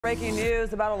Breaking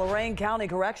news about a Lorain County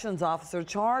corrections officer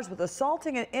charged with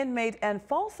assaulting an inmate and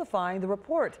falsifying the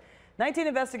report. 19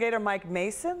 investigator Mike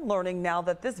Mason learning now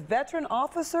that this veteran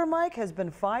officer, Mike, has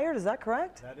been fired. Is that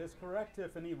correct? That is correct,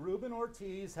 Tiffany. Ruben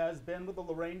Ortiz has been with the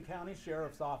Lorain County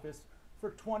Sheriff's Office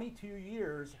for 22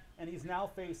 years, and he's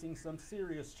now facing some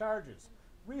serious charges.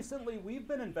 Recently, we've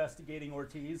been investigating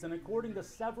Ortiz, and according to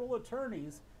several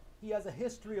attorneys, he has a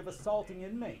history of assaulting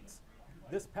inmates.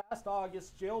 This past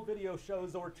August, jail video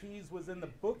shows Ortiz was in the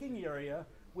booking area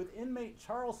with inmate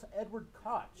Charles Edward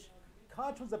Koch.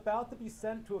 Koch was about to be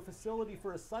sent to a facility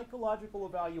for a psychological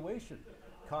evaluation.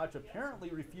 Koch apparently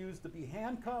refused to be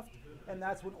handcuffed, and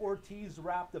that's when Ortiz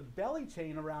wrapped a belly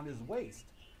chain around his waist.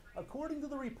 According to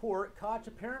the report, Koch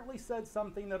apparently said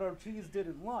something that Ortiz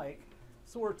didn't like,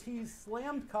 so Ortiz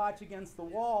slammed Koch against the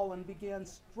wall and began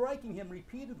striking him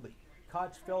repeatedly.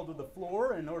 Koch fell to the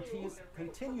floor, and Ortiz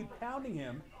continued pounding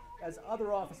him as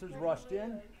other officers rushed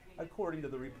in. According to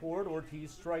the report,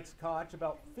 Ortiz strikes Koch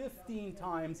about 15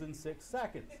 times in 6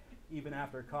 seconds. Even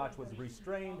after Koch was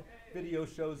restrained, video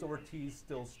shows Ortiz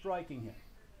still striking him.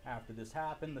 After this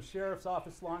happened, the sheriff's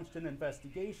office launched an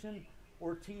investigation.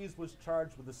 Ortiz was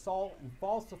charged with assault and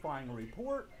falsifying a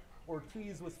report.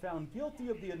 Ortiz was found guilty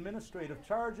of the administrative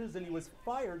charges, and he was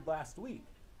fired last week.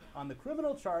 On the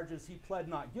criminal charges, he pled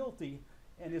not guilty,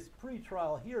 and his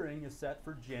pretrial hearing is set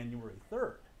for January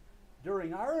 3rd.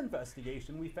 During our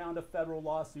investigation, we found a federal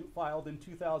lawsuit filed in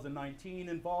 2019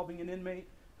 involving an inmate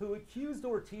who accused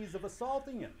Ortiz of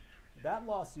assaulting him. That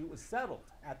lawsuit was settled.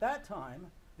 At that time,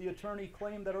 the attorney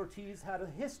claimed that Ortiz had a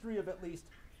history of at least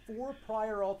 4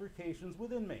 prior altercations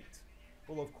with inmates.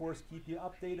 We'll, of course, keep you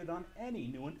updated on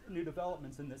any new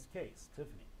developments in this case.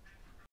 Tiffany.